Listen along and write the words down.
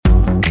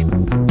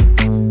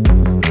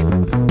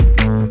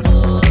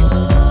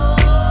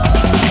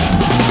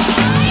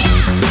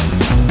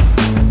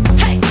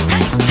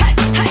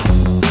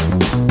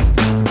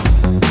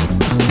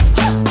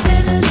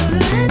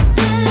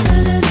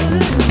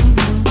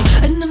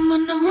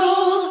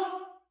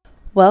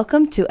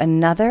Welcome to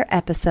another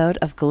episode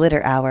of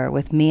Glitter Hour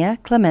with Mia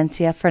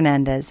Clemencia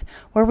Fernandez,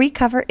 where we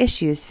cover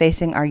issues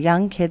facing our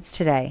young kids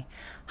today.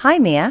 Hi,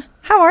 Mia.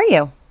 How are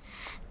you?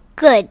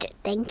 Good.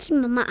 Thank you,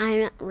 Mama.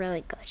 I'm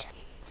really good.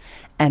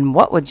 And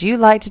what would you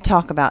like to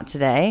talk about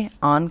today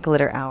on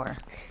Glitter Hour?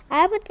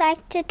 I would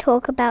like to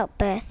talk about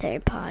birthday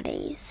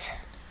parties.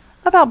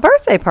 About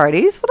birthday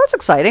parties? Well, that's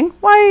exciting.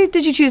 Why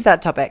did you choose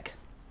that topic?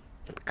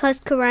 Because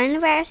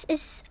coronavirus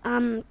is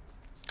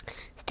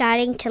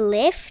starting to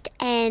lift,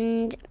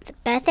 and the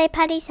birthday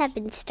parties have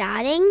been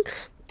starting,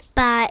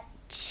 but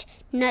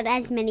not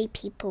as many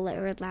people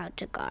are allowed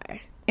to go.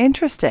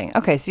 Interesting.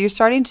 Okay, so you're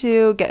starting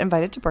to get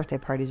invited to birthday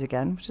parties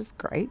again, which is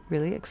great,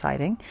 really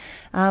exciting.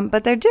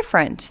 But they're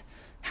different.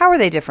 How are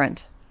they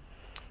different?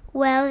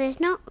 Well, there's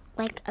not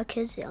like a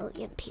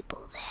gazillion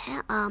people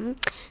there.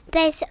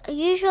 There's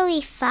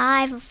usually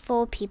 5 or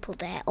 4 people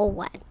there, or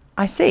 1.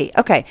 I see.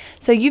 Okay.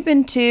 So you've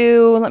been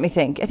to, let me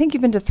think. I think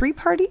you've been to 3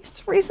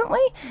 parties recently.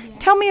 Yeah.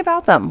 Tell me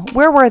about them.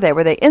 Where were they?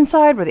 Were they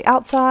inside? Were they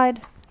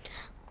outside?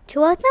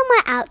 2 of them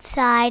were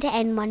outside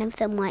and 1 of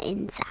them were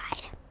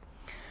inside.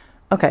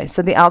 Okay.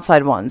 So the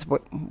outside ones,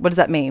 what does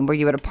that mean? Were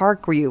you at a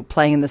park? Were you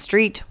playing in the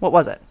street? What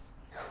was it?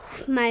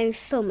 For my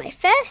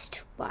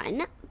first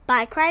one,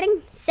 bike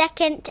riding.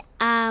 Second,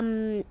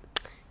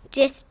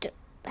 just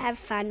have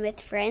fun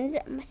with friends.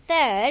 My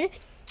third,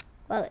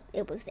 well,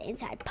 it was the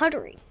inside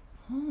pottery.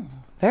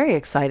 Very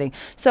exciting.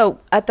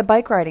 So at the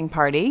bike riding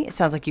party, it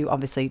sounds like you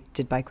obviously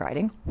did bike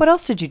riding. What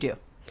else did you do?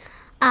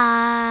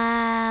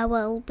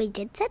 Well, we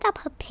did set up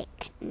a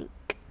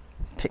picnic.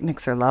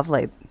 Picnics are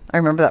lovely. I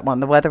remember that one.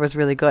 The weather was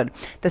really good.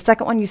 The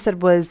second one you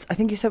said was, I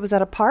think you said was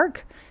at a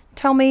park.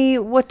 Tell me,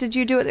 what did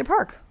you do at the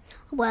park?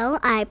 Well,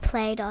 I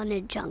played on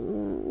a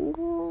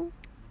jungle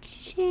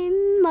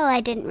gym. Well, I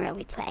didn't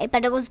really play,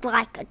 but it was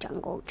like a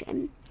jungle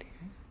gym.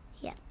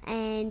 Yeah,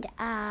 and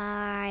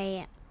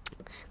I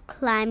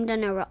climbed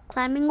on a rock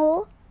climbing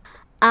wall,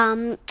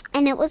 and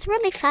it was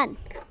really fun.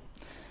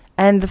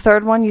 And the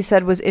third one you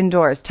said was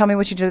indoors. Tell me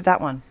what you did at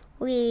that one.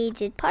 We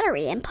did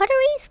pottery, and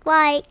pottery's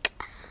like,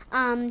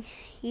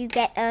 you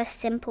get a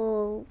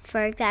simple,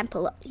 for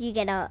example, you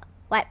get a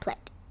white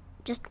plate,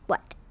 just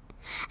white,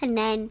 and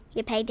then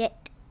you paint it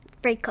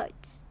 3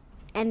 coats,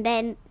 and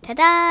then,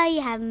 ta-da,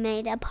 you have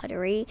made a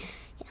pottery.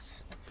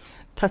 Yes.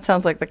 That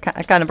sounds like the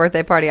kind of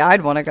birthday party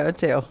I'd want to go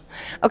to.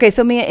 Okay,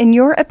 so Mia, in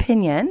your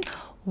opinion,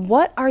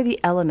 what are the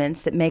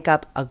elements that make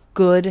up a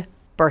good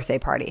birthday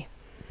party?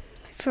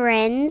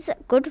 Friends,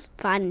 good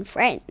fun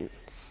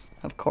friends.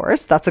 Of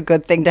course, that's a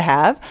good thing to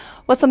have.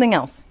 What's something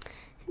else?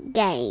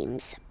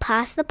 Games.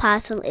 Pass the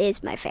Parcel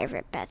is my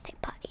favorite birthday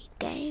party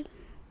game.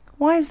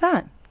 Why is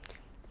that?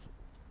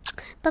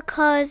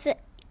 Because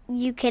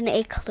you can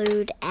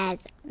include as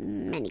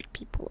many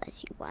people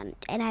as you want,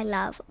 and I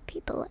love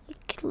people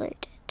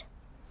included.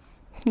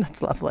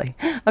 That's lovely.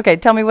 Okay,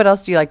 tell me, what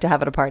else do you like to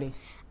have at a party?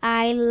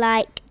 I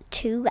like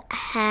to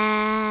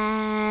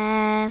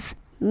have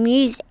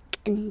music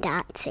and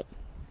dancing.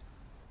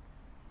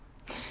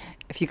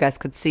 If you guys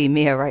could see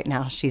Mia right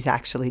now, she's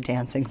actually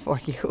dancing for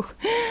you.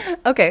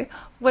 Okay,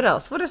 what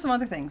else? What are some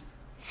other things?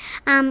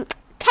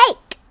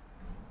 Cake.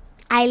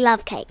 I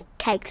love cake.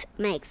 Cake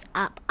makes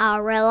up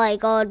a really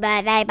good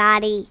birthday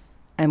party.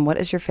 And what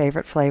is your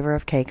favorite flavor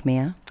of cake,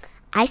 Mia?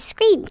 Ice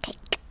cream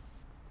cake.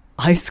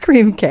 Ice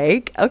cream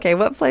cake? Okay,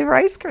 what flavor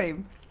ice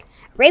cream?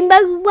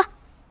 Rainbow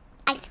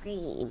ice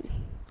cream.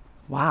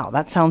 Wow,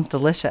 that sounds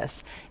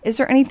delicious. Is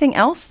there anything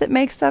else that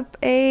makes up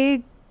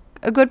a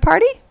good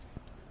party?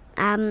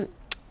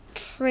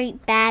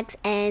 Treat bags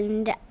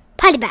and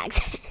party bags.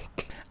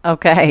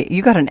 Okay,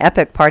 you got an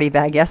epic party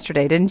bag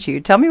yesterday, didn't you?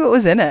 Tell me what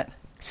was in it.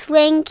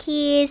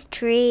 Slinkies,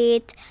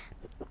 treats,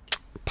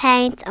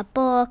 paints, a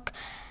book,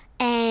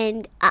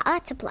 and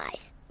art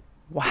supplies.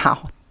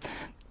 Wow,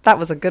 that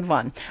was a good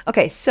one.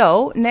 Okay,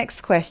 so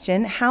next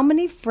question. How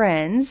many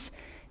friends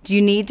do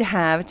you need to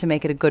have to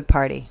make it a good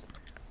party?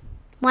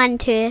 1,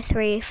 2,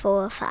 3,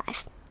 4,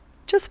 5.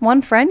 Just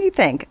one friend, you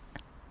think?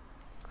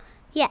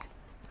 Yeah.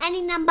 Any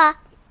number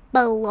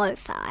below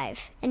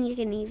 5. And you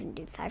can even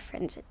do 5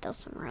 friends. It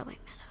doesn't really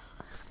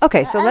matter.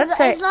 Okay, so let's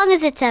say... As long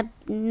as it's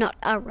not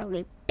a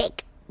really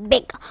big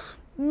number.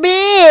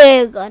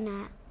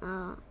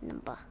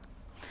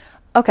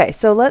 Okay,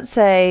 so let's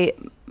say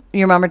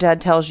your mom or dad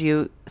tells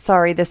you,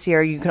 sorry, this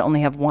year you can only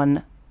have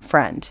one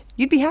friend.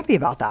 You'd be happy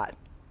about that.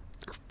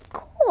 Of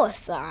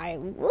course I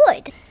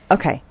would.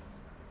 Okay.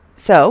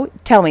 So,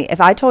 tell me, if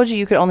I told you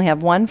you could only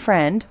have one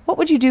friend, what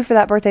would you do for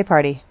that birthday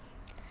party?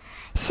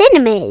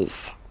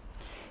 Cinemas.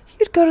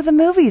 You'd go to the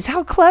movies.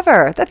 How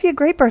clever. That'd be a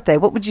great birthday.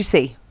 What would you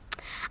see?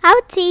 I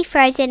would see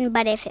Frozen,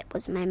 but if it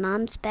was my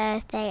mom's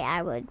birthday,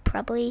 I would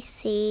probably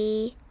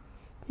see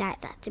Night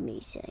at the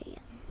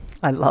Museum.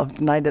 I loved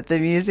Night at the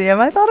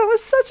Museum. I thought it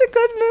was such a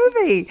good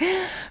movie.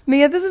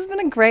 Mia, this has been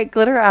a great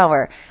Glitter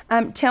Hour.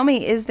 Tell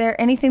me, is there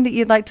anything that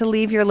you'd like to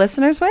leave your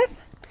listeners with?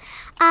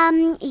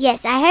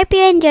 Yes, I hope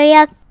you enjoy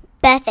your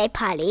birthday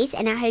parties,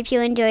 and I hope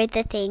you enjoyed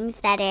the things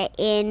that are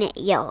in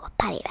your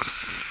party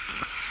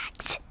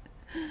bags.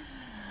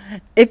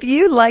 If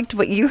you liked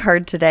what you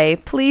heard today,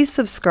 please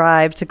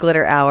subscribe to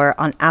Glitter Hour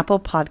on Apple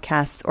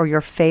Podcasts or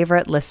your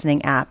favorite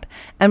listening app.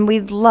 And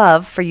we'd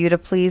love for you to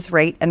please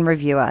rate and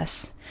review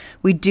us.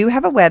 We do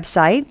have a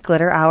website,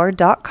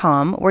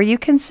 glitterhour.com, where you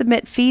can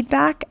submit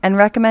feedback and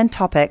recommend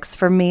topics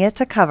for Mia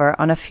to cover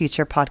on a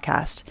future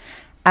podcast.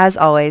 As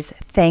always,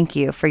 thank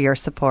you for your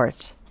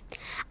support.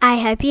 I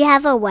hope you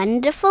have a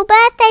wonderful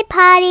birthday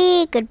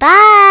party.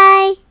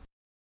 Goodbye.